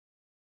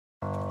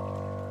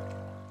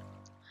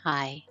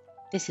Hi,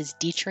 this is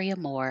Deetria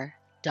Moore,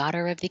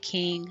 daughter of the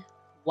King,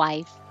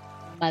 wife,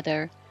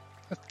 mother,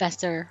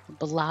 professor,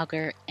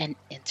 blogger, and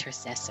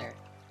intercessor.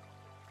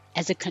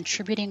 As a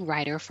contributing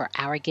writer for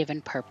Our Given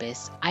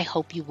Purpose, I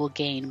hope you will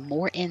gain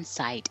more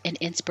insight and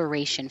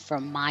inspiration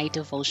from my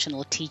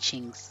devotional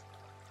teachings.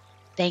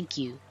 Thank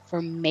you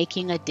for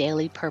making a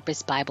daily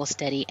purpose Bible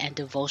study and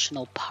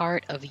devotional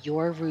part of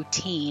your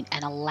routine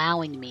and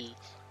allowing me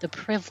the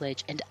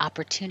privilege and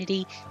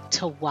opportunity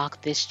to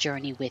walk this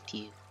journey with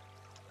you.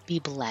 Be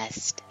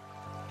blessed.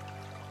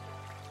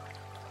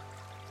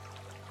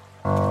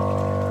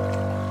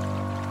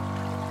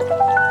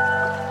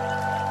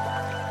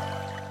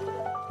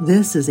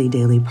 This is a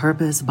daily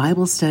purpose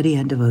Bible study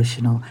and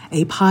devotional,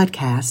 a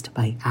podcast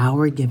by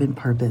Our Given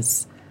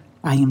Purpose.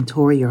 I am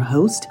Tori, your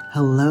host.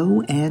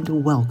 Hello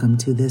and welcome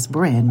to this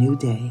brand new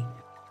day.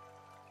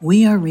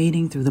 We are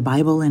reading through the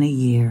Bible in a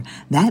year.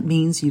 That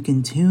means you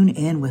can tune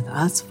in with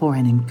us for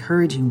an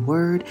encouraging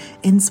word,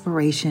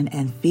 inspiration,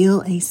 and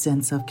feel a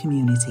sense of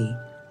community.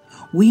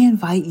 We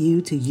invite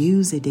you to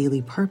use a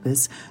daily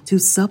purpose to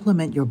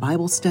supplement your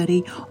Bible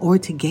study or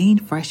to gain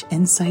fresh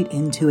insight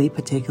into a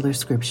particular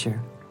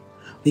scripture.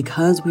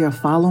 Because we are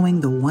following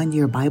the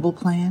one-year Bible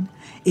plan,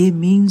 it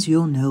means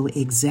you'll know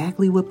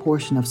exactly what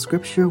portion of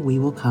scripture we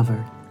will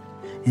cover.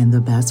 And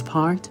the best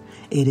part,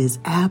 it is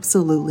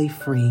absolutely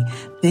free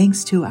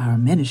thanks to our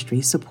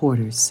ministry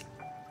supporters.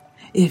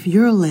 If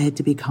you're led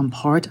to become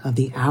part of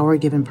the Our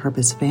Given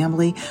Purpose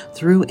family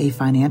through a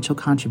financial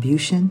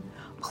contribution,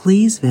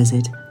 please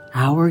visit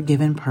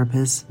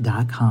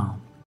OurGivenPurpose.com.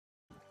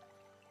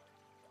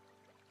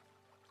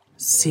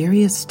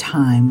 Serious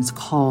times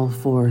call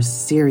for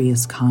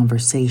serious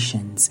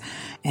conversations,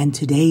 and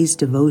today's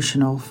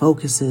devotional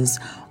focuses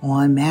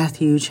on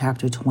Matthew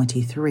chapter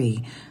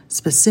 23,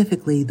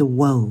 specifically the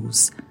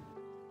woes.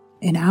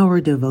 In our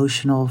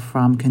devotional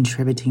from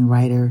contributing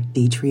writer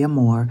Deetria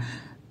Moore,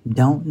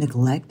 Don't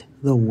Neglect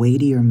the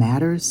Weightier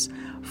Matters,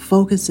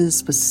 focuses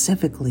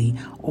specifically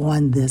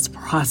on this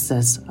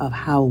process of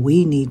how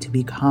we need to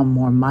become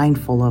more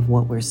mindful of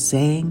what we're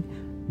saying,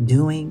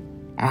 doing,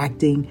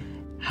 acting,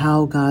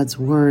 how God's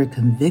Word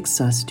convicts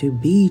us to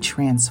be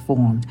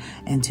transformed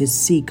and to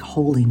seek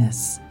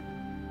holiness.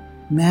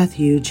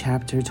 Matthew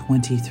chapter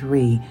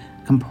 23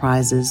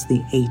 comprises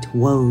the 8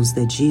 woes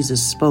that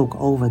Jesus spoke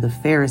over the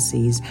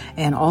Pharisees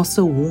and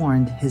also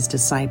warned his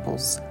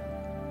disciples.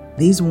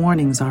 These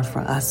warnings are for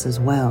us as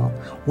well.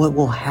 What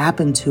will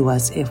happen to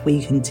us if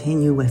we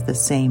continue with the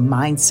same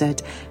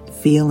mindset,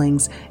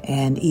 feelings,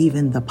 and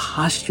even the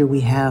posture we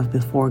have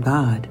before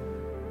God?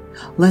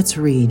 Let's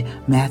read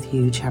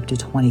Matthew chapter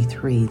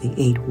 23, the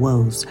 8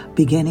 woes,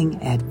 beginning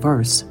at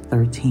verse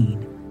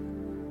 13.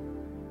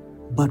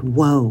 But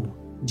woe!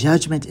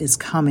 Judgment is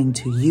coming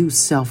to you,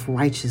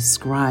 self-righteous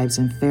scribes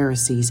and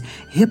Pharisees,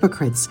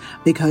 hypocrites,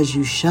 because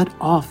you shut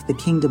off the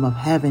kingdom of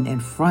heaven in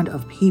front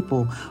of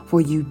people, for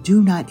you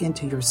do not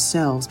enter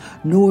yourselves,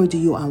 nor do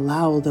you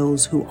allow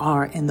those who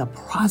are in the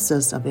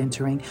process of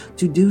entering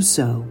to do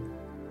so.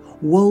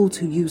 Woe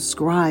to you,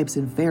 scribes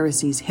and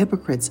Pharisees,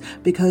 hypocrites,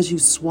 because you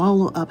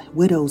swallow up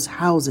widows'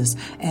 houses,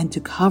 and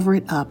to cover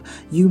it up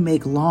you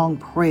make long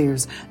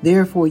prayers.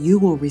 Therefore you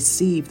will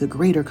receive the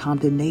greater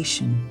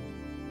condemnation.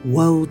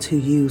 Woe to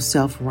you,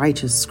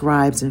 self-righteous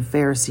scribes and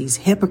Pharisees,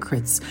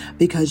 hypocrites,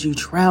 because you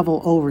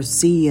travel over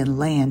sea and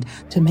land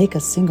to make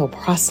a single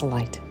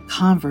proselyte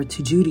convert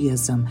to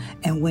Judaism,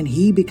 and when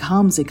he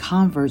becomes a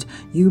convert,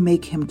 you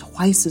make him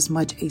twice as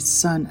much a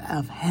son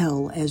of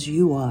hell as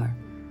you are.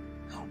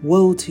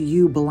 Woe to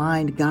you,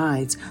 blind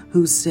guides,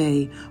 who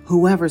say,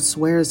 whoever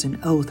swears an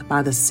oath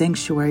by the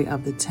sanctuary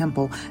of the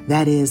temple,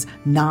 that is,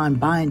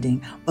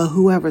 non-binding, but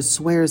whoever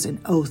swears an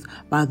oath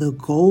by the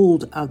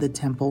gold of the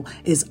temple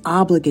is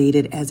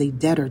obligated as a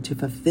debtor to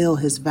fulfill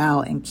his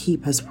vow and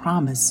keep his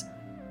promise.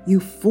 You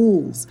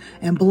fools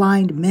and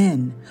blind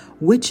men,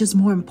 which is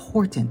more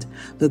important,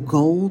 the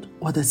gold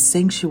or the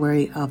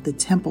sanctuary of the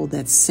temple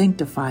that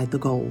sanctified the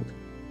gold?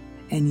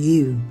 And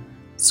you,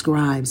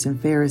 scribes and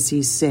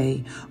Pharisees,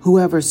 say,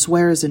 whoever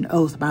swears an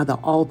oath by the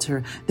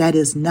altar, that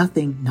is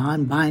nothing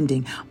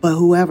non-binding, but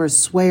whoever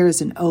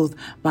swears an oath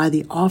by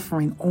the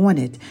offering on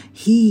it,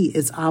 he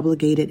is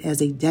obligated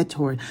as a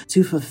debtor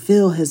to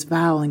fulfill his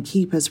vow and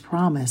keep his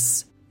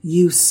promise.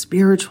 You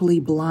spiritually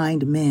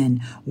blind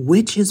men,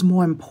 which is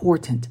more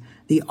important,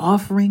 the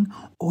offering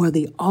or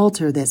the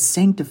altar that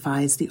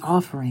sanctifies the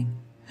offering?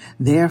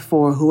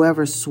 Therefore,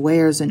 whoever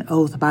swears an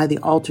oath by the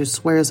altar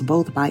swears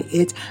both by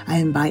it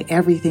and by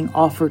everything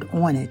offered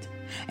on it.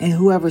 And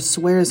whoever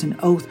swears an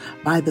oath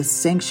by the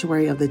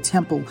sanctuary of the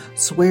temple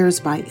swears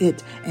by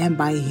it and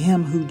by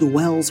him who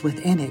dwells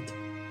within it.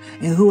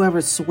 And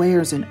whoever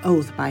swears an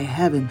oath by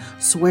heaven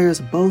swears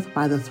both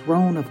by the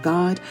throne of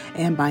God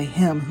and by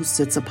him who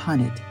sits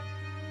upon it.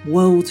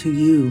 Woe to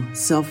you,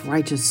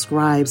 self-righteous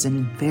scribes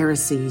and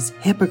Pharisees,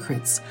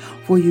 hypocrites,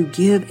 for you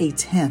give a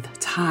tenth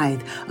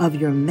tithe of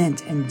your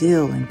mint and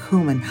dill and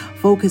cumin,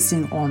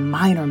 focusing on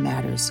minor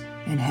matters,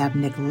 and have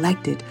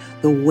neglected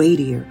the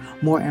weightier,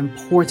 more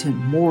important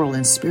moral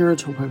and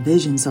spiritual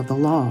provisions of the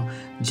law,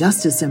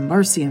 justice and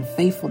mercy and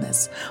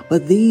faithfulness.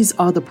 But these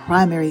are the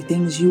primary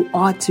things you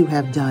ought to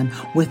have done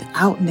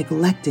without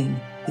neglecting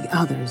the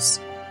others.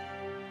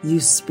 You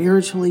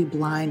spiritually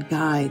blind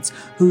guides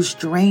who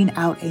strain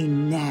out a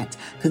gnat,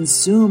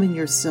 consuming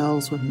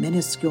yourselves with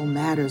minuscule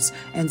matters,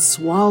 and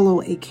swallow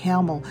a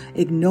camel,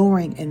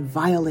 ignoring and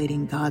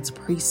violating God's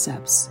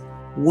precepts.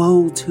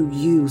 Woe to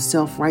you,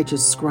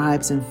 self-righteous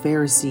scribes and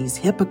Pharisees,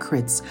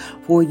 hypocrites,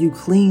 for you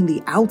clean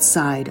the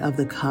outside of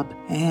the cup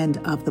and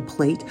of the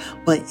plate,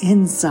 but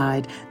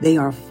inside they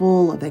are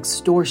full of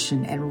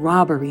extortion and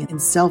robbery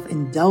and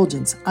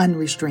self-indulgence,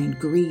 unrestrained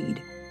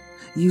greed.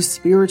 You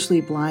spiritually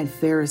blind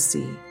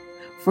Pharisee,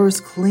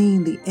 first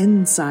clean the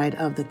inside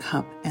of the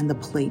cup and the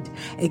plate.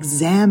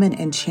 Examine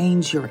and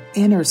change your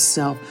inner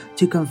self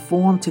to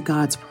conform to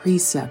God's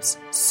precepts,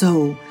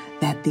 so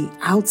that the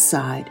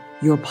outside,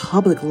 your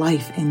public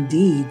life and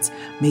deeds,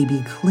 may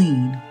be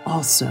clean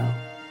also.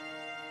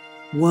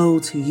 Woe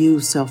to you,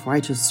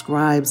 self-righteous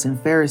scribes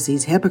and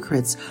Pharisees,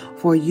 hypocrites,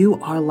 for you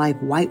are like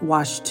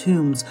whitewashed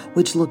tombs,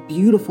 which look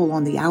beautiful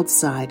on the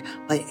outside,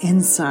 but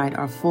inside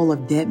are full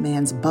of dead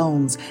man's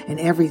bones and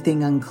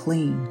everything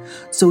unclean.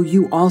 So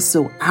you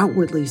also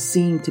outwardly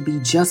seem to be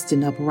just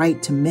and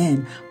upright to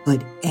men,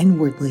 but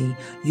inwardly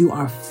you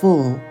are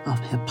full of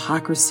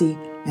hypocrisy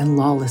and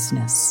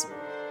lawlessness.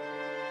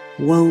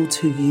 Woe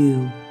to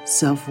you,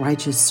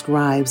 self-righteous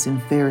scribes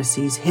and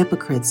Pharisees,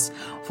 hypocrites,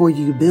 for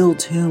you build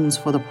tombs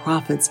for the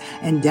prophets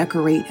and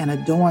decorate and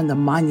adorn the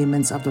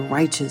monuments of the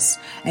righteous.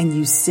 And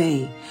you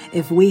say,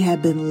 if we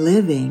had been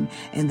living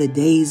in the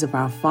days of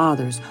our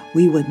fathers,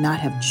 we would not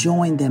have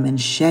joined them in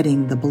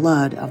shedding the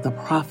blood of the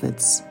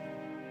prophets.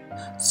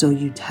 So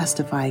you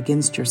testify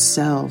against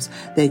yourselves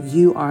that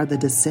you are the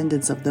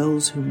descendants of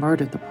those who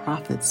murdered the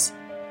prophets.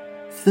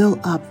 Fill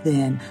up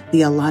then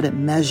the allotted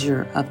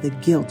measure of the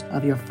guilt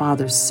of your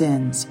father's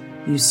sins.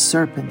 You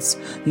serpents,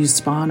 you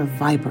spawn of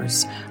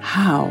vipers,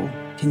 how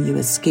can you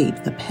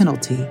escape the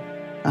penalty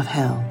of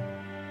hell?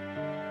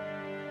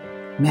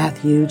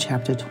 Matthew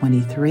chapter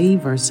 23,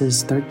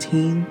 verses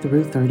 13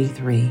 through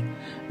 33.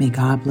 May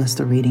God bless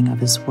the reading of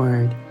His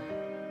word.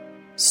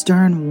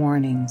 Stern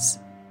warnings,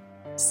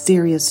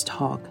 serious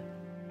talk,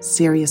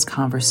 serious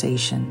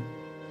conversation.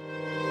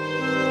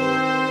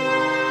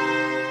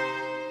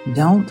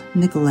 Don't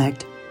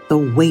neglect the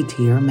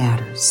weightier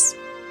matters.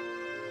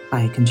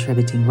 By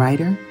contributing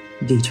writer,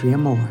 Deetria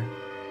Moore.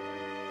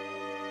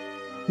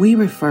 We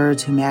refer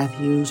to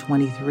Matthew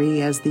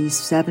 23 as the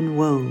 7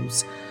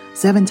 woes.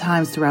 7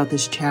 times throughout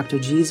this chapter,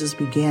 Jesus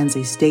begins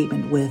a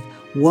statement with,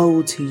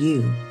 "Woe to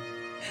you."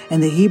 In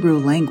the Hebrew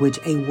language,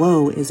 a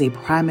woe is a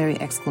primary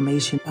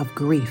exclamation of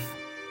grief.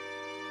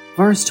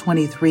 Verse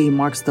 23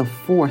 marks the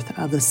 4th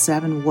of the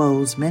 7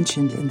 woes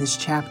mentioned in this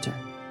chapter.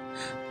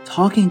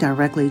 Talking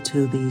directly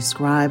to the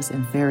scribes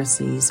and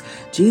Pharisees,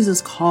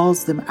 Jesus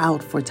calls them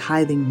out for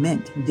tithing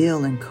mint,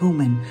 dill, and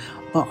cumin,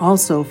 but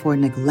also for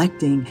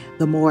neglecting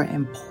the more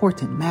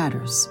important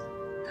matters.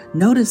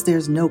 Notice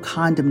there's no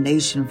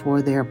condemnation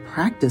for their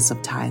practice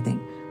of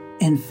tithing.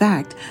 In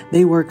fact,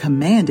 they were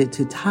commanded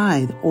to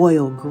tithe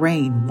oil,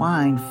 grain,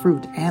 wine,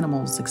 fruit,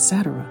 animals,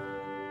 etc.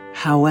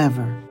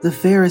 However, the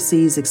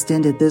Pharisees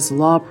extended this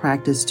law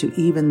practice to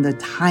even the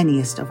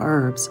tiniest of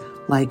herbs,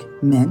 like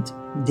mint,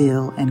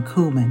 dill, and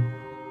cumin.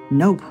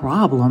 No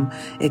problem,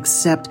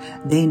 except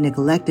they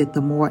neglected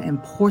the more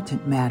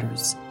important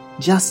matters,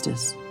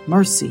 justice,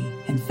 mercy,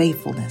 and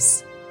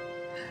faithfulness.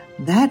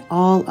 That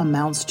all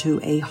amounts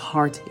to a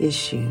heart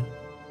issue.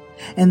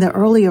 In the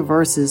earlier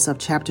verses of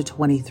chapter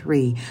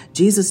 23,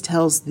 Jesus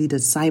tells the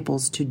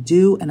disciples to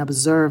do and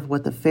observe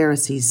what the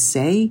Pharisees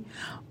say,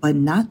 but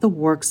not the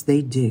works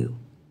they do.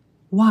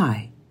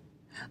 Why?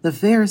 The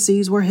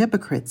Pharisees were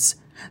hypocrites.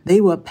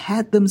 They would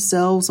pat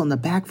themselves on the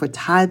back for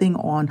tithing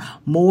on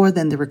more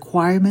than the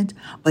requirement,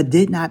 but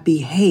did not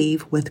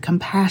behave with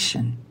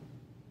compassion.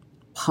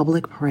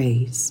 Public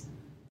praise.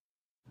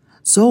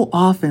 So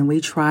often we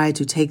try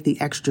to take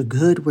the extra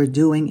good we're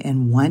doing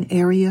in one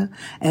area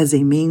as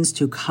a means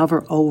to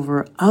cover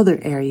over other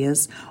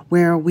areas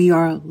where we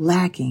are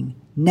lacking,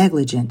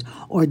 negligent,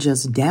 or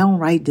just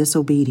downright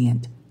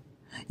disobedient.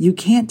 You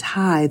can't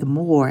tithe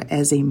more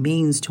as a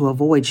means to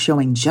avoid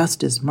showing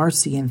justice,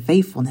 mercy, and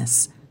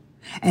faithfulness.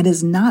 And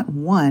is not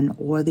one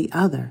or the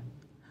other.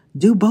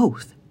 Do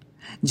both.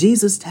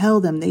 Jesus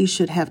tells them they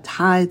should have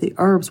tithed the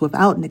herbs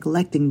without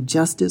neglecting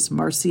justice,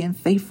 mercy, and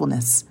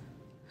faithfulness.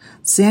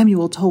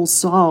 Samuel told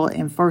Saul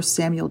in 1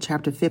 Samuel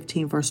chapter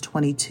 15, verse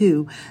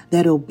 22,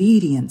 that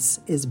obedience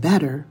is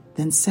better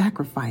than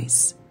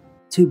sacrifice.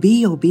 To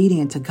be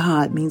obedient to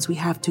God means we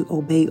have to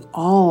obey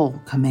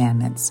all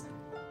commandments.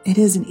 It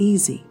isn't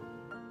easy.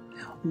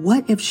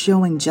 What if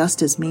showing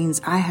justice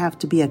means I have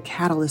to be a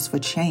catalyst for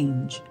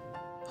change?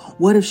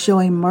 What if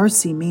showing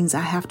mercy means I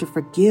have to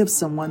forgive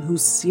someone who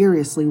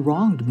seriously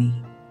wronged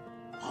me?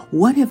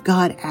 What if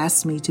God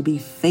asks me to be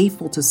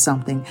faithful to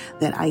something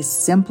that I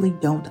simply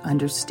don't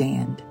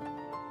understand?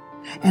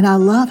 And I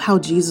love how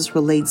Jesus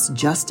relates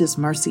justice,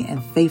 mercy,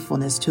 and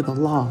faithfulness to the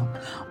law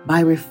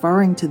by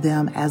referring to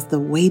them as the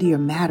weightier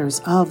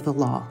matters of the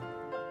law.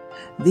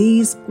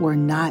 These were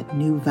not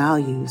new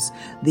values.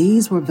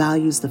 These were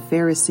values the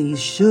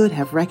Pharisees should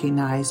have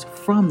recognized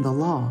from the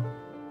law.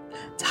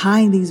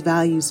 Tying these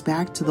values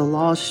back to the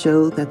law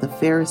showed that the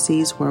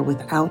Pharisees were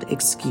without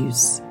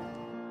excuse.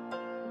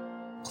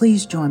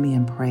 Please join me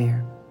in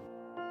prayer.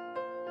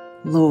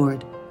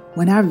 Lord,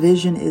 when our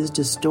vision is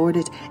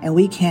distorted and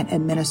we can't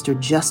administer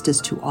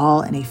justice to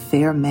all in a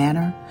fair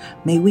manner,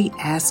 may we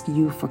ask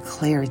you for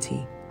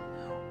clarity.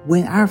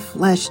 When our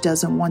flesh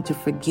doesn't want to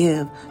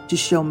forgive, to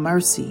show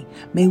mercy,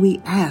 may we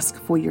ask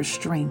for your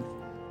strength.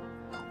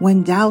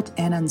 When doubt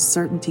and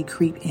uncertainty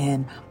creep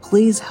in,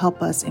 please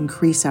help us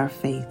increase our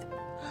faith.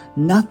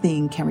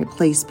 Nothing can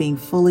replace being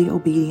fully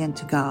obedient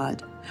to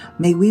God.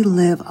 May we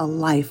live a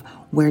life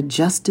where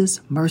justice,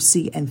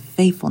 mercy, and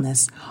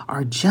faithfulness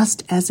are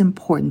just as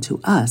important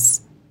to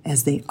us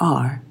as they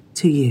are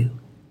to you.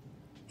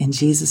 In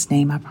Jesus'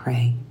 name I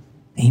pray.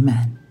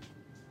 Amen.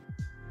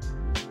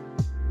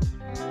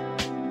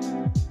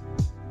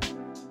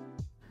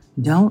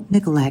 Don't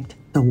neglect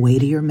the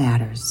weightier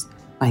matters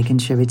by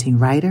contributing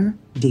writer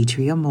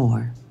Deetria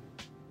Moore.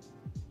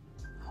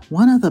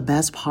 One of the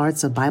best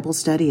parts of Bible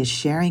study is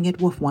sharing it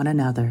with one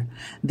another.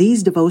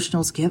 These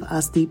devotionals give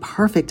us the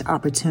perfect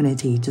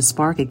opportunity to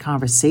spark a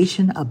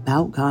conversation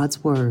about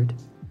God's Word.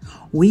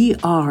 We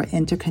are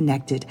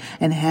interconnected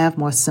and have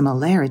more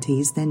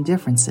similarities than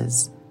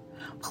differences.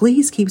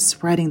 Please keep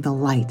spreading the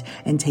light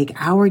and take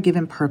Our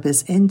Given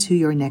Purpose into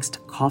your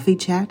next coffee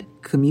chat,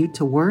 commute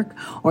to work,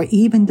 or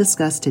even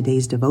discuss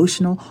today's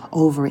devotional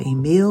over a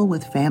meal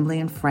with family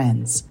and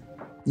friends.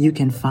 You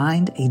can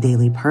find A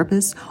Daily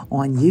Purpose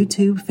on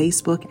YouTube,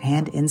 Facebook,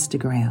 and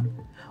Instagram.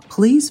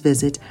 Please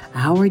visit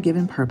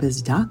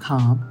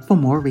OurGivenPurpose.com for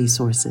more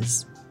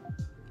resources.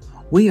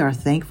 We are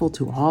thankful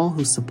to all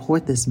who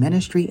support this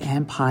ministry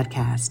and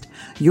podcast.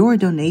 Your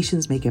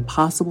donations make it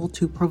possible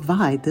to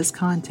provide this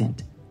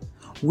content.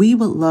 We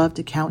would love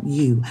to count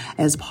you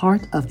as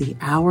part of the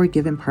Our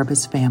Given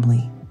Purpose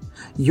family.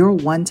 Your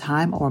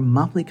one-time or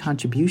monthly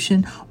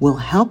contribution will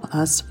help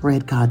us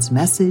spread God's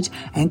message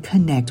and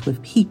connect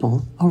with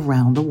people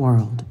around the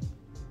world.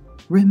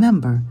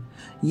 Remember,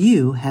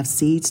 you have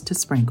seeds to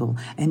sprinkle,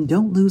 and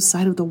don't lose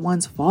sight of the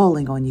ones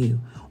falling on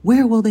you.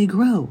 Where will they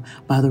grow?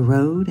 By the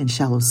road, in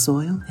shallow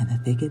soil, in the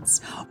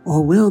thickets?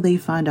 Or will they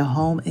find a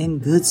home in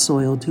good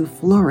soil to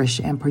flourish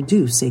and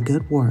produce a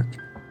good work?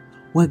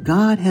 What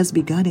God has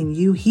begun in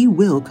you, He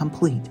will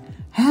complete.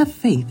 Have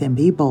faith and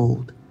be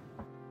bold.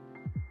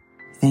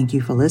 Thank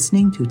you for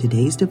listening to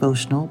today's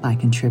devotional by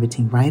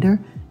contributing writer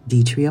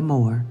Deetria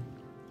Moore.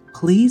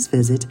 Please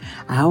visit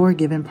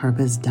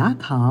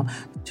OurGivenPurpose.com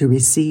to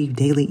receive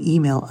daily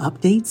email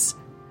updates,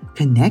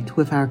 connect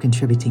with our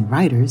contributing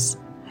writers,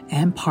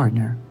 and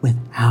partner with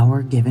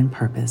Our Given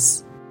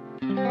Purpose.